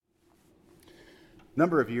A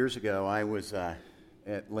number of years ago, I was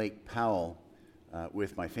at Lake Powell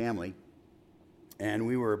with my family, and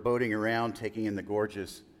we were boating around, taking in the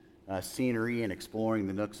gorgeous scenery and exploring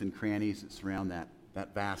the nooks and crannies that surround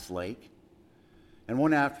that vast lake. And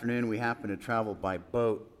one afternoon, we happened to travel by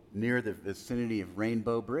boat near the vicinity of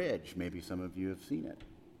Rainbow Bridge. Maybe some of you have seen it.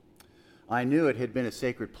 I knew it had been a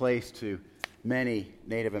sacred place to many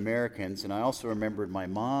Native Americans, and I also remembered my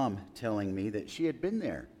mom telling me that she had been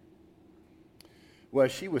there. Well,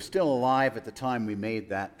 she was still alive at the time we made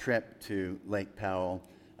that trip to Lake Powell.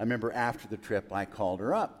 I remember after the trip, I called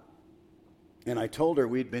her up, and I told her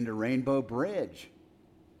we'd been to Rainbow Bridge.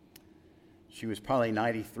 She was probably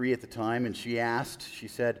 93 at the time, and she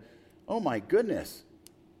said, oh my goodness,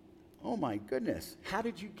 how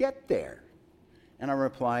did you get there? And I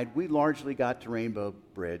replied, we largely got to Rainbow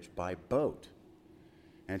Bridge by boat.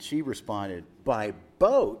 And she responded, by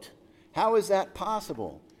boat? How is that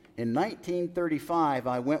possible? In 1935,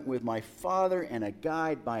 I went with my father and a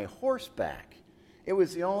guide by horseback. It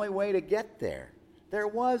was the only way to get there. There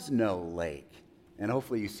was no lake. And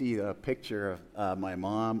hopefully you see a picture of my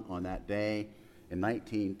mom on that day in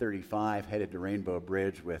 1935, headed to Rainbow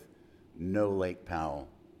Bridge with no Lake Powell.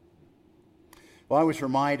 Well, I was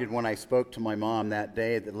reminded when I spoke to my mom that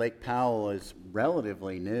day that Lake Powell is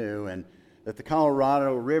relatively new and that the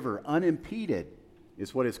Colorado River, unimpeded,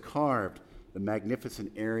 is what has carved the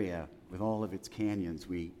magnificent area with all of its canyons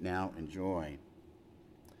we now enjoy.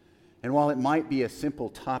 And while it might be a simple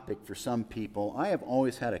topic for some people, I have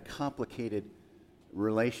always had a complicated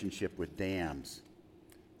relationship with dams,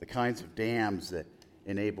 the kinds of dams that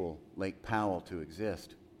enable Lake Powell to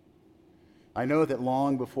exist. I know that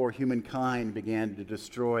long before humankind began to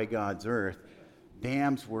destroy God's earth,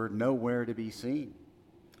 dams were nowhere to be seen.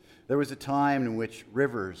 There was a time in which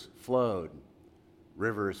rivers flowed,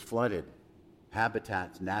 rivers flooded,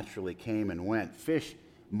 habitats naturally came and went, fish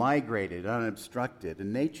migrated unobstructed,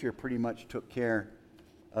 and nature pretty much took care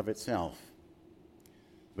of itself.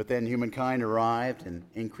 But then humankind arrived, and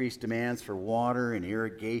increased demands for water and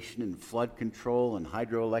irrigation and flood control and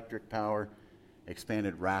hydroelectric power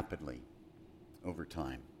expanded rapidly over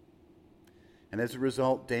time. And as a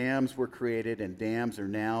result, dams were created, and dams are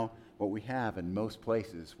now what we have in most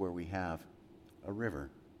places where we have a river.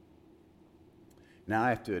 Now, I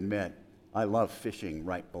have to admit, I love fishing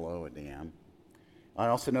right below a dam. I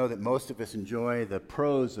also know that most of us enjoy the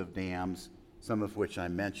pros of dams, some of which I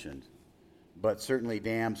mentioned. But certainly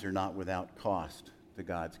dams are not without cost to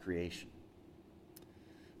God's creation.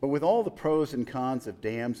 But with all the pros and cons of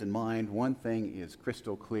dams in mind, one thing is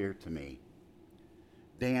crystal clear to me.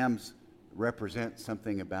 Dams represent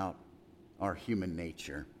something about our human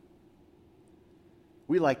nature.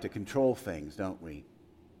 We like to control things, don't we?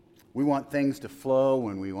 We want things to flow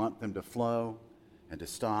when we want them to flow, and to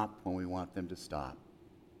stop when we want them to stop.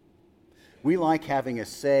 We like having a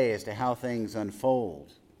say as to how things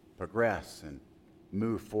unfold, progress, and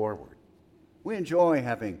move forward. We enjoy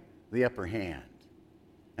having the upper hand.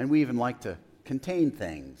 And we even like to contain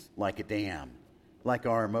things like a dam, like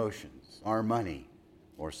our emotions, our money,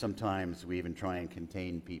 or sometimes we even try and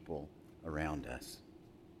contain people around us.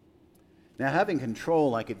 Now, having control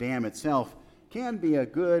like a dam itself can be a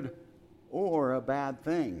good or a bad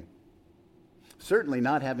thing. Certainly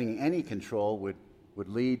not having any control would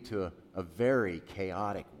lead to a very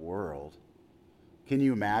chaotic world. Can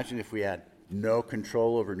you imagine if we had no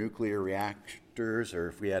control over nuclear reactors, or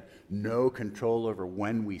if we had no control over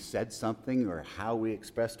when we said something or how we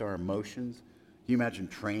expressed our emotions? Can you imagine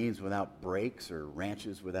trains without brakes or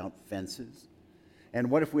ranches without fences? And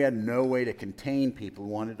what if we had no way to contain people who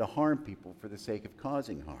wanted to harm people for the sake of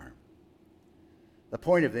causing harm? The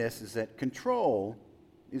point of this is that control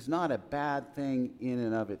is not a bad thing in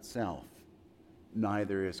and of itself.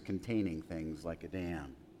 Neither is containing things like a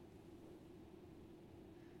dam.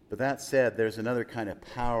 But that said, there's another kind of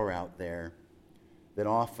power out there that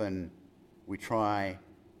often we try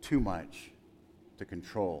too much to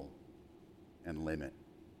control and limit.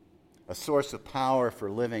 A source of power for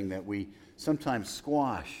living that we sometimes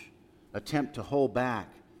squash, attempt to hold back,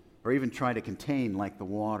 or even try to contain, like the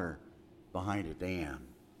water behind a dam.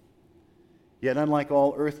 Yet, unlike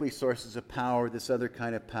all earthly sources of power, this other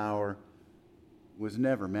kind of power was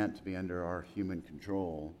never meant to be under our human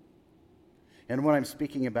control. And what I'm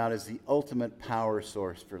speaking about is the ultimate power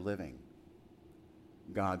source for living,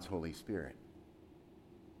 God's Holy Spirit.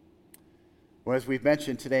 Well, as we've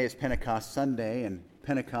mentioned, today is Pentecost Sunday, and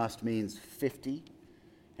Pentecost means 50,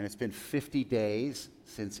 and it's been 50 days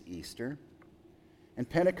since Easter. And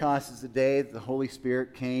Pentecost is the day that the Holy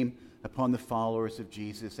Spirit came upon the followers of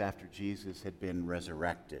Jesus after Jesus had been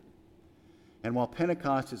resurrected. And while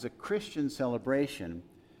Pentecost is a Christian celebration,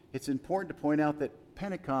 it's important to point out that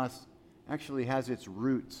Pentecost actually has its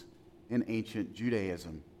roots in ancient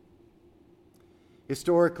Judaism.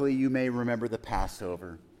 Historically, you may remember the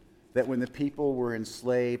Passover, that when the people were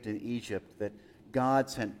enslaved in Egypt, that God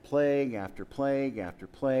sent plague after plague after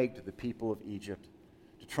plague to the people of Egypt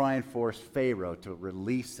to try and force Pharaoh to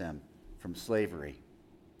release them from slavery.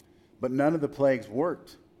 But none of the plagues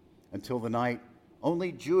worked until the night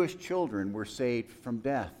only Jewish children were saved from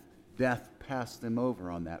death. Death passed them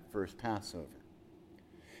over on that first Passover.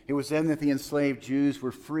 It was then that the enslaved Jews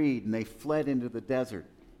were freed and they fled into the desert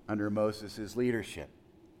under Moses' leadership.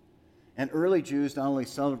 And early Jews not only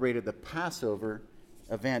celebrated the Passover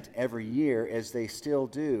event every year, as they still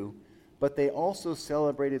do, but they also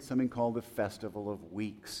celebrated something called the Festival of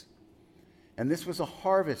Weeks. And this was a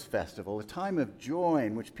harvest festival, a time of joy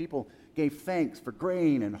in which people gave thanks for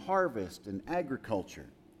grain and harvest and agriculture.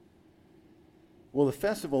 Well, the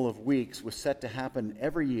Festival of Weeks was set to happen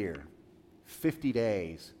every year, 50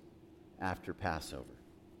 days after Passover.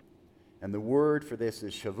 And the word for this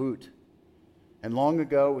is Shavuot. And long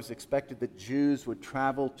ago, it was expected that Jews would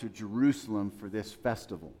travel to Jerusalem for this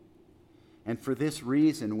festival. And for this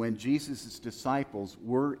reason, when Jesus' disciples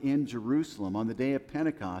were in Jerusalem on the day of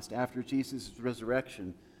Pentecost, after Jesus'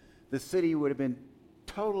 resurrection, the city would have been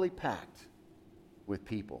totally packed with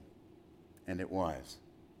people. And it was.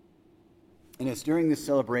 And it's during this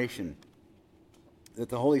celebration that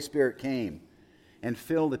the Holy Spirit came and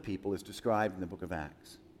filled the people, as described in the book of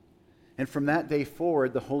Acts. And from that day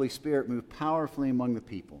forward, the Holy Spirit moved powerfully among the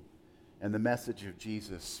people, and the message of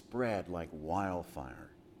Jesus spread like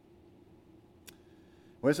wildfire.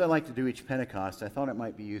 Well, as I like to do each Pentecost, I thought it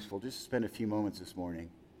might be useful just to spend a few moments this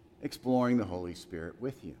morning exploring the Holy Spirit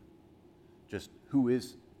with you. Just who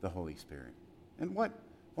is the Holy Spirit? And what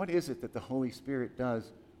is it that the Holy Spirit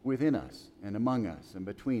does within us and among us and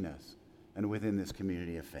between us and within this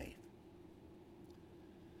community of faith?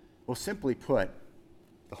 Well, simply put,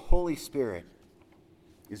 the Holy Spirit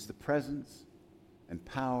is the presence and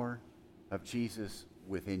power of Jesus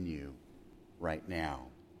within you right now,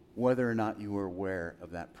 whether or not you are aware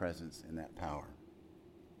of that presence and that power.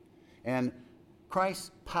 And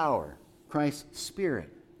Christ's power, Christ's Spirit,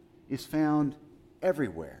 is found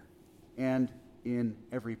everywhere and in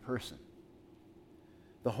every person.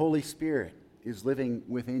 The Holy Spirit is living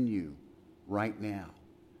within you right now,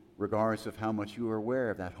 regardless of how much you are aware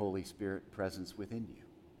of that Holy Spirit presence within you.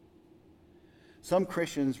 Some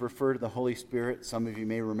Christians refer to the Holy Spirit, some of you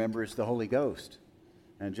may remember, as the Holy Ghost.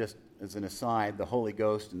 And just as an aside, the Holy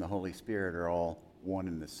Ghost and the Holy Spirit are all one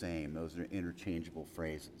and the same. Those are interchangeable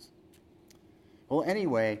phrases. Well,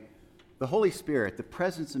 anyway, the Holy Spirit, the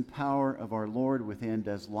presence and power of our Lord within,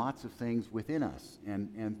 does lots of things within us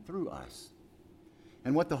and through us.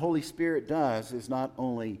 And what the Holy Spirit does is not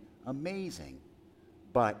only amazing,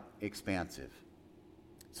 but expansive.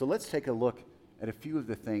 So let's take a look at a few of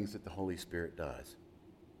the things that the Holy Spirit does.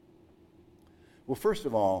 Well, first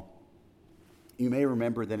of all, you may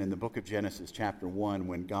remember that in the book of Genesis, chapter 1,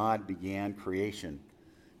 when God began creation,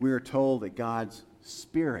 we are told that God's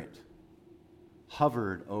Spirit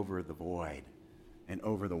hovered over the void and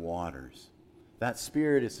over the waters. That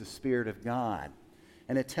Spirit is the Spirit of God.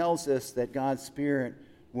 And it tells us that God's Spirit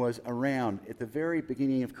was around at the very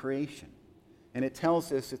beginning of creation. And it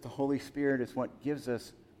tells us that the Holy Spirit is what gives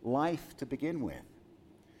us life to begin with.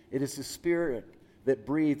 It is the Spirit that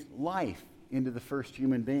breathed life into the first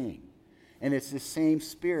human being. And it's the same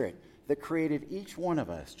Spirit that created each one of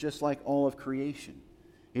us, just like all of creation.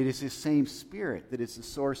 It is the same Spirit that is the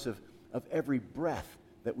source of every breath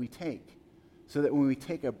that we take. So that when we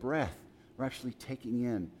take a breath, we're actually taking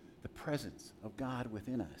in the presence of God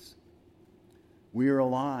within us. We are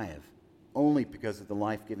alive only because of the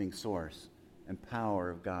life-giving source and power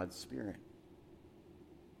of God's Spirit.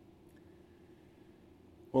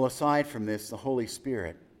 Well, aside from this, the Holy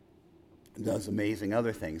Spirit does amazing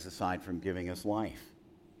other things aside from giving us life.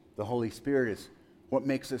 The Holy Spirit is what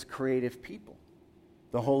makes us creative people.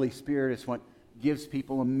 The Holy Spirit is what gives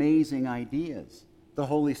people amazing ideas. The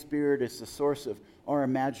Holy Spirit is the source of our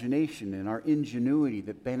imagination and our ingenuity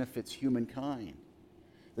that benefits humankind.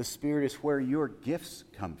 The Spirit is where your gifts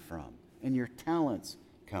come from and your talents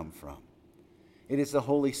come from. It is the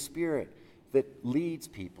Holy Spirit that leads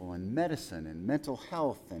people in medicine and mental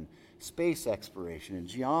health and space exploration and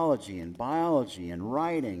geology and biology and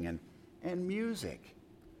writing and music.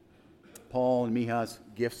 Paul and Miha's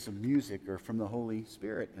gifts of music are from the Holy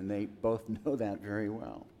Spirit, and they both know that very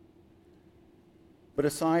well. But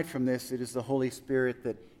aside from this, it is the Holy Spirit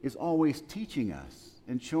that is always teaching us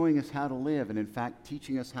and showing us how to live, and in fact,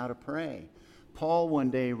 teaching us how to pray. Paul one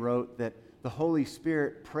day wrote that The Holy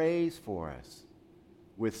Spirit prays for us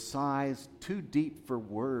with sighs too deep for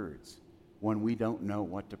words when we don't know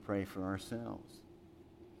what to pray for ourselves.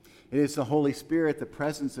 It is the Holy Spirit, the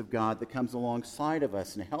presence of God, that comes alongside of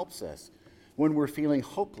us and helps us when we're feeling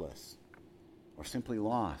hopeless or simply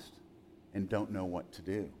lost and don't know what to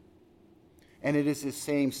do. And it is this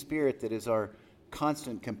same Spirit that is our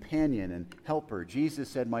constant companion and helper. Jesus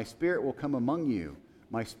said, "My Spirit will come among you.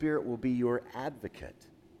 My Spirit will be your advocate."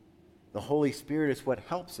 The Holy Spirit is what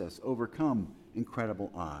helps us overcome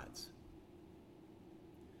incredible odds.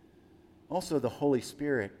 Also, the Holy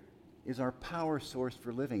Spirit is our power source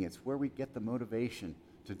for living. It's where we get the motivation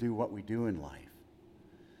to do what we do in life.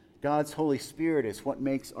 God's Holy Spirit is what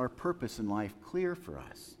makes our purpose in life clear for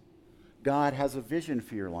us. God has a vision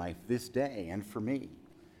for your life this day and for me.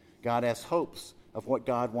 God has hopes of what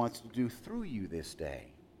God wants to do through you this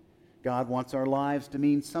day. God wants our lives to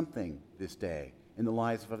mean something this day in the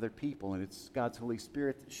lives of other people, and it's God's Holy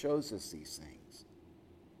Spirit that shows us these things.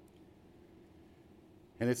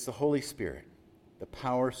 And it's the Holy Spirit, the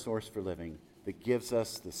power source for living, that gives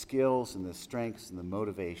us the skills and the strengths and the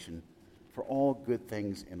motivation for all good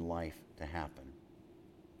things in life to happen.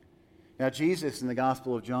 Now, Jesus in the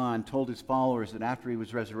Gospel of John told his followers that after he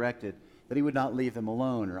was resurrected, that he would not leave them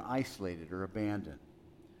alone or isolated or abandoned.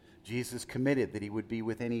 Jesus committed that he would be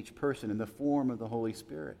within each person in the form of the Holy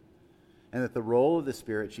Spirit, and that the role of the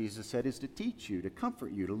Spirit, Jesus said, is to teach you, to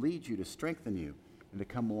comfort you, to lead you, to strengthen you, and to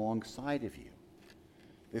come alongside of you.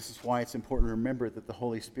 This is why it's important to remember that the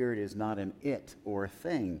Holy Spirit is not an it or a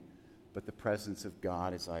thing, but the presence of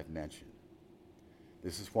God, as I've mentioned.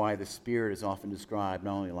 This is why the Spirit is often described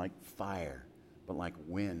not only like fire, but like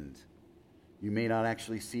wind. You may not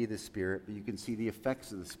actually see the Spirit, but you can see the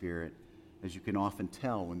effects of the Spirit, as you can often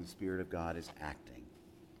tell when the Spirit of God is acting.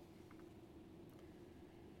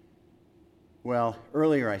 Well,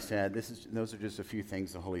 earlier I said, those are just a few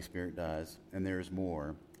things the Holy Spirit does, and there's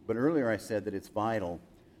more. But earlier I said that it's vital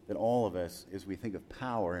that all of us, as we think of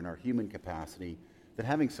power in our human capacity, that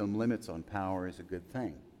having some limits on power is a good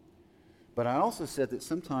thing. But I also said that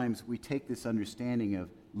sometimes we take this understanding of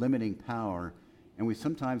limiting power and we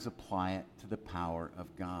sometimes apply it to the power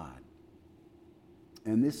of God.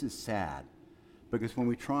 And this is sad, because when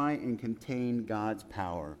we try and contain God's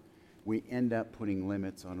power, we end up putting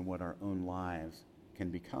limits on what our own lives can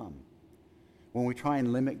become. When we try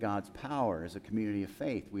and limit God's power as a community of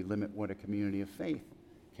faith, we limit what a community of faith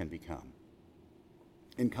can become.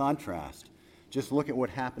 In contrast, just look at what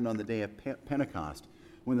happened on the day of Pentecost,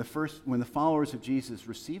 when the followers of Jesus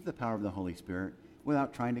received the power of the Holy Spirit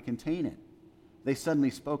without trying to contain it. They suddenly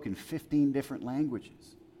spoke in 15 different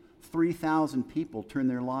languages. 3,000 people turned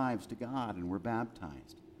their lives to God and were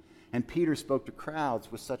baptized. And Peter spoke to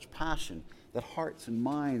crowds with such passion that hearts and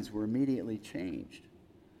minds were immediately changed.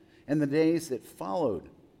 In the days that followed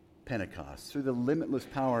Pentecost, through the limitless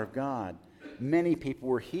power of God, many people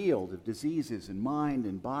were healed of diseases in mind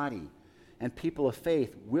and body, and people of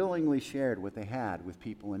faith willingly shared what they had with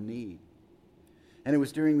people in need. And it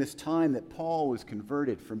was during this time that Paul was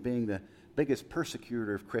converted from being the biggest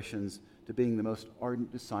persecutor of Christians to being the most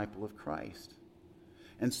ardent disciple of Christ.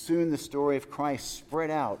 And soon the story of Christ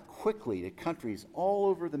spread out quickly to countries all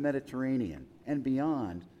over the Mediterranean and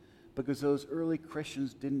beyond, because those early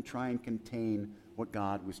Christians didn't try and contain what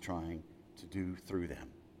God was trying to do through them.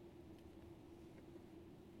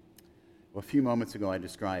 Well, a few moments ago I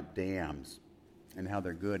described dams and how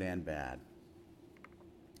they're good and bad.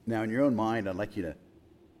 Now, in your own mind, I'd like you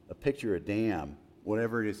to picture a dam,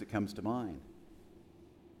 whatever it is that comes to mind.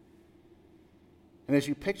 And as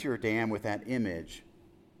you picture a dam with that image,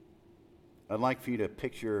 I'd like for you to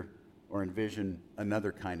picture or envision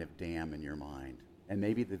another kind of dam in your mind. And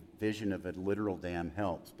maybe the vision of a literal dam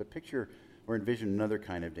helps, but picture or envision another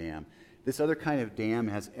kind of dam. This other kind of dam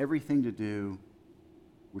has everything to do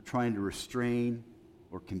with trying to restrain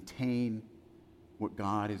or contain what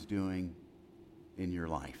God is doing in your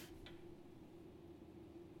life.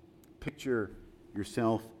 Picture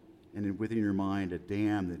yourself and within your mind a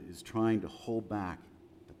dam that is trying to hold back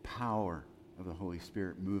the power of the Holy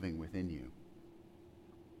Spirit moving within you.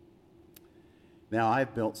 Now,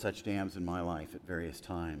 I've built such dams in my life at various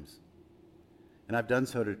times, and I've done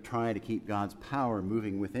so to try to keep God's power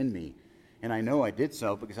moving within me. And I know I did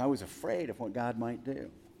so because I was afraid of what God might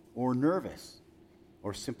do, or nervous,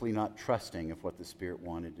 or simply not trusting of what the Spirit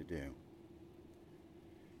wanted to do.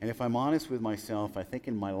 And if I'm honest with myself, I think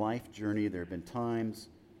in my life journey there have been times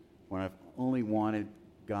when I've only wanted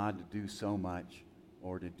God to do so much,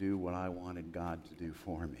 or to do what I wanted God to do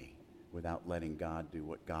for me, without letting God do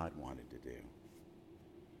what God wanted to do.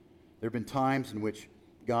 There have been times in which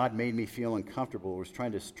God made me feel uncomfortable, or was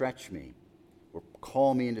trying to stretch me, or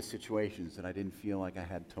call me into situations that I didn't feel like I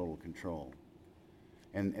had total control.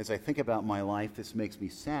 And as I think about my life, this makes me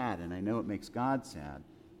sad, and I know it makes God sad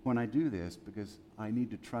when I do this, because I need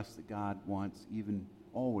to trust that God wants even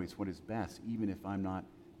always what is best, even if I'm not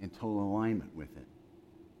in total alignment with it.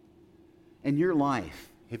 In your life,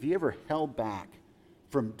 have you ever held back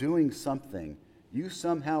from doing something you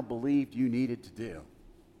somehow believed you needed to do?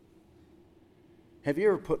 Have you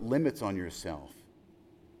ever put limits on yourself?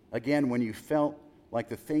 Again, when you felt like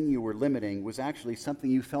the thing you were limiting was actually something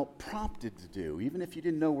you felt prompted to do, even if you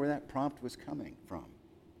didn't know where that prompt was coming from.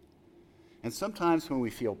 And sometimes when we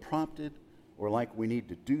feel prompted or like we need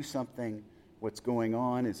to do something, what's going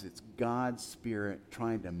on is it's God's Spirit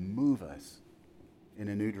trying to move us in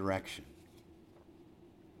a new direction.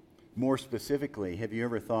 More specifically, have you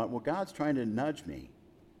ever thought, well, God's trying to nudge me,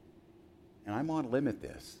 and I want to limit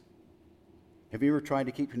this? Have you ever tried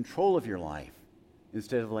to keep control of your life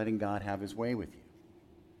instead of letting God have his way with you?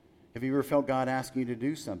 Have you ever felt God asking you to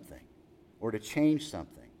do something or to change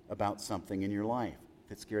something about something in your life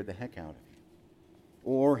that scared the heck out of you?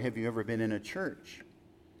 Or have you ever been in a church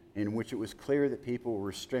in which it was clear that people were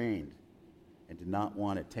restrained and did not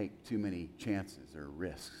want to take too many chances or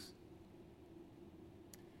risks?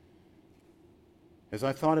 As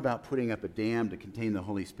I thought about putting up a dam to contain the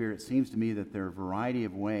Holy Spirit, it seems to me that there are a variety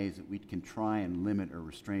of ways that we can try and limit or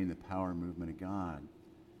restrain the power and movement of God.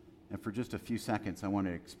 And for just a few seconds, I want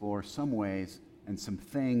to explore some ways and some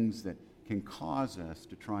things that can cause us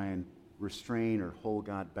to try and restrain or hold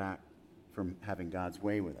God back from having God's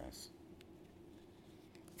way with us.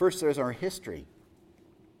 First, there's our history.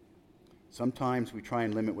 Sometimes we try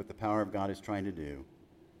and limit what the power of God is trying to do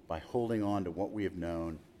by holding on to what we have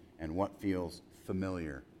known and what feels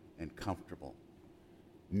familiar and comfortable.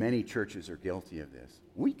 Many churches are guilty of this.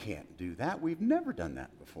 We can't do that. We've never done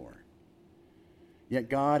that before. Yet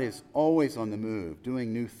God is always on the move,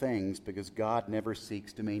 doing new things, because God never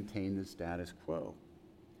seeks to maintain the status quo.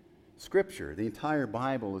 Scripture, the entire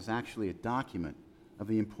Bible, is actually a document of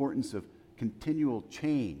the importance of continual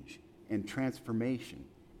change and transformation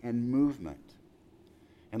and movement.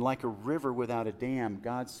 And like a river without a dam,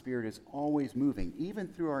 God's Spirit is always moving, even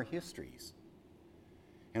through our histories.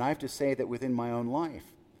 And I have to say that within my own life,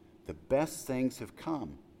 the best things have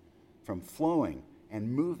come from flowing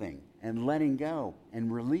and moving and letting go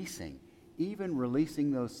and releasing, even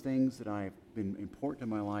releasing those things that have been important in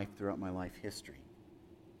my life throughout my life history.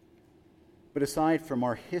 But aside from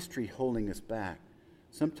our history holding us back,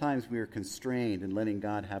 sometimes we are constrained in letting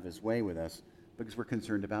God have his way with us because we're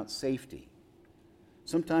concerned about safety.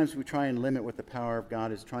 Sometimes we try and limit what the power of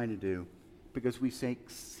God is trying to do because we seek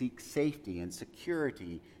safety and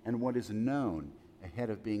security and what is known ahead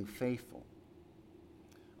of being faithful.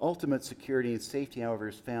 Ultimate security and safety, however,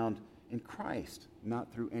 is found in Christ,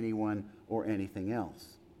 not through anyone or anything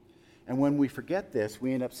else. And when we forget this,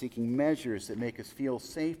 we end up seeking measures that make us feel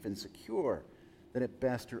safe and secure, that at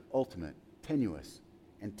best are ultimate, tenuous,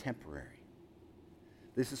 and temporary.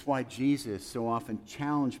 This is why Jesus so often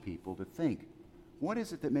challenged people to think, what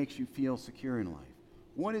is it that makes you feel secure in life?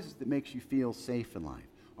 What is it that makes you feel safe in life?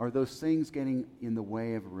 Are those things getting in the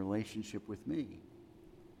way of a relationship with me?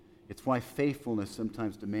 It's why faithfulness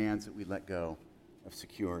sometimes demands that we let go of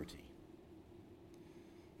security.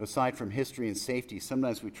 Aside from history and safety,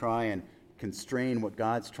 sometimes we try and constrain what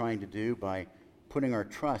God's trying to do by putting our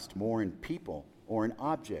trust more in people or in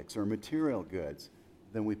objects or material goods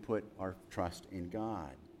than we put our trust in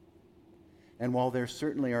God. And while there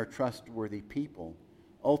certainly are trustworthy people,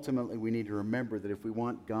 ultimately we need to remember that if we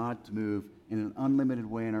want God to move in an unlimited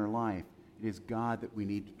way in our life, it is God that we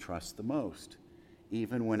need to trust the most,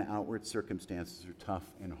 even when outward circumstances are tough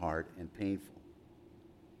and hard and painful.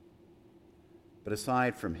 But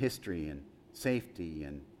aside from history and safety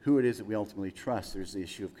and who it is that we ultimately trust, there's the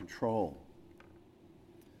issue of control.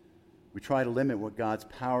 We try to limit what God's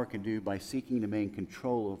power can do by seeking to maintain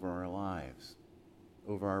control over our lives,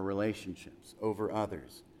 over our relationships, over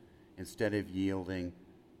others, instead of yielding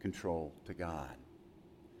control to God.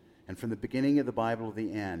 And from the beginning of the Bible to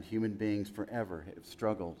the end, human beings forever have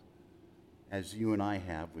struggled, as you and I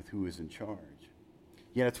have, with who is in charge.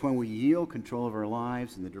 Yet it's when we yield control of our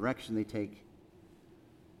lives and the direction they take,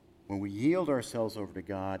 when we yield ourselves over to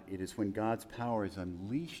God, it is when God's power is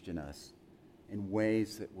unleashed in us in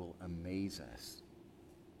ways that will amaze us.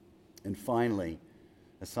 And finally,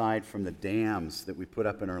 aside from the dams that we put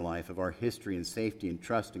up in our life of our history and safety and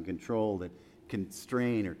trust and control that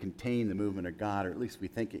constrain or contain the movement of God, or at least we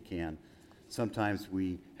think it can, sometimes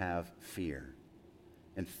we have fear.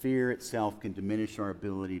 And fear itself can diminish our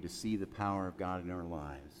ability to see the power of God in our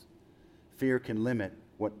lives. Fear can limit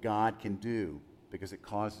what God can do because it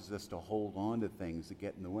causes us to hold on to things that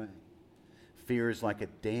get in the way. Fear is like a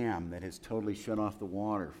dam that has totally shut off the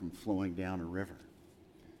water from flowing down a river.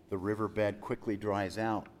 The riverbed quickly dries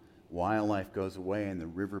out, wildlife goes away, and the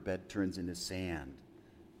riverbed turns into sand.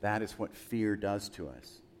 That is what fear does to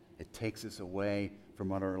us. It takes us away from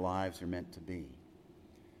what our lives are meant to be.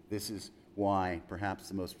 This is why perhaps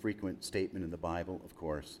the most frequent statement in the Bible, of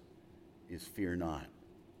course, is fear not.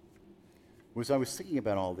 As I was thinking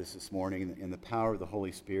about all this morning and the power of the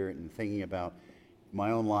Holy Spirit and thinking about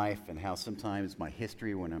my own life and how sometimes my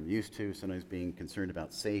history when I'm used to, sometimes being concerned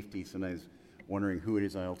about safety, sometimes wondering who it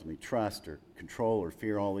is I ultimately trust or control or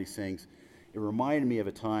fear, all these things, it reminded me of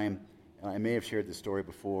a time, I may have shared this story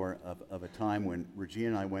before, of a time when Regina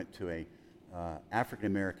and I went to a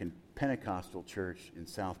African-American Pentecostal church in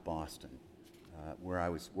South Boston, where I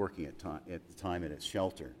was working at the time at a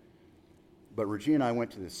shelter. But Regina and I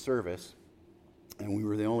went to this service, and we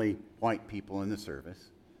were the only white people in the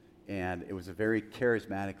service, and it was a very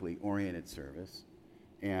charismatically oriented service,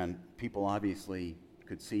 and people obviously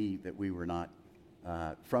could see that we were not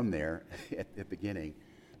from there at the beginning.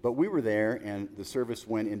 But we were there, and the service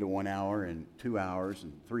went into 1 hour and 2 hours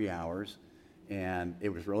and 3 hours, and it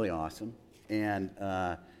was really awesome. And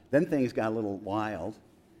then things got a little wild,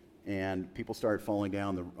 and people started falling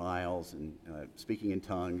down the aisles and speaking in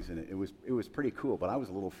tongues, and it was pretty cool. But I was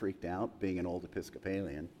a little freaked out, being an old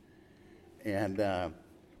Episcopalian. And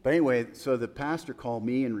but anyway, so the pastor called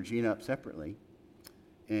me and Regina up separately,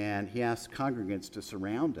 and he asked congregants to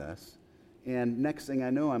surround us. And next thing I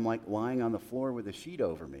know, I'm like lying on the floor with a sheet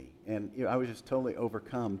over me. And I was just totally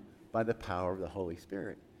overcome by the power of the Holy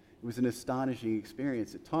Spirit. It was an astonishing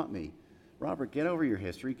experience. It taught me, Robert, get over your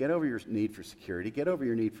history, get over your need for security, get over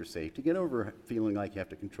your need for safety, get over feeling like you have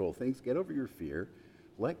to control things, get over your fear.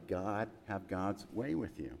 Let God have God's way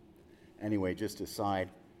with you. Anyway, just a side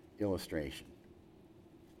illustration.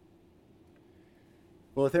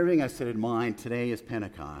 Well, with everything I said in mind, today is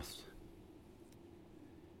Pentecost.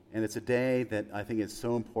 And it's a day that I think is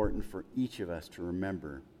so important for each of us to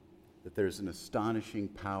remember that there's an astonishing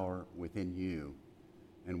power within you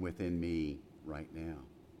and within me right now.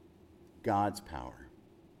 God's power.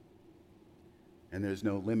 And there's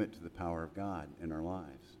no limit to the power of God in our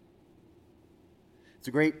lives. It's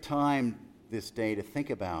a great time this day to think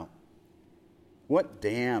about what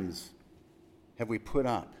dams have we put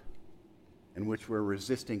up in which we're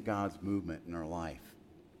resisting God's movement in our life.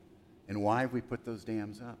 And why have we put those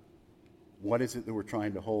dams up? What is it that we're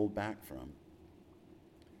trying to hold back from?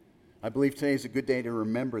 I believe today is a good day to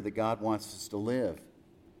remember that God wants us to live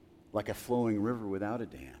like a flowing river without a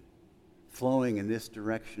dam, flowing in this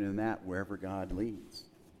direction and that wherever God leads.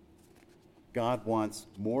 God wants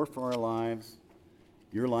more for our lives,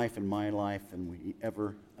 your life and my life, than we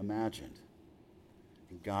ever imagined.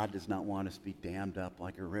 And God does not want us to be dammed up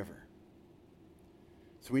like a river.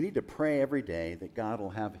 So we need to pray every day that God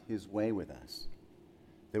will have his way with us,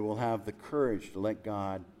 that we'll have the courage to let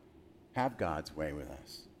God have God's way with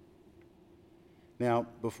us. Now,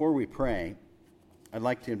 before we pray, I'd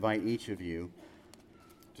like to invite each of you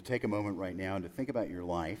to take a moment right now and to think about your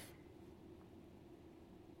life.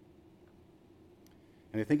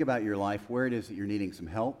 And to think about your life, where it is that you're needing some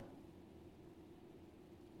help,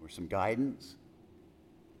 or some guidance,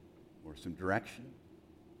 or some direction,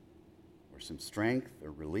 or some strength,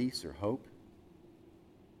 or release, or hope.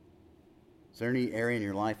 Is there any area in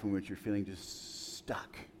your life in which you're feeling just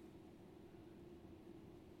stuck?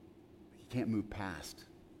 You can't move past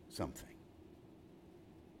something.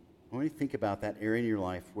 I want you to think about that area in your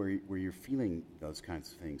life where you're feeling those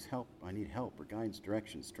kinds of things. Help, I need help, or guidance,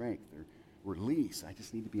 direction, strength, or release. I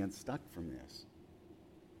just need to be unstuck from this.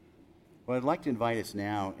 Well, I'd like to invite us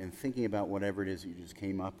now, in thinking about whatever it is you just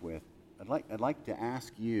came up with, I'd like to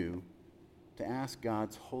ask you to ask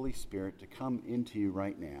God's Holy Spirit to come into you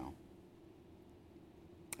right now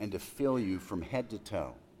and to fill you from head to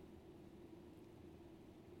toe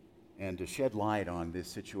and to shed light on this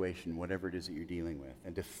situation, whatever it is that you're dealing with,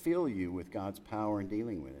 and to fill you with God's power in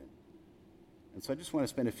dealing with it. And so I just want to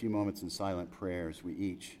spend a few moments in silent prayer as we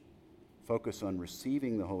each focus on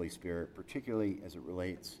receiving the Holy Spirit, particularly as it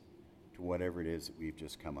relates to whatever it is that we've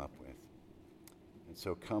just come up with. And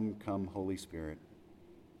so come, Holy Spirit,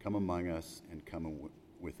 come among us and come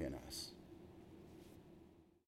within us.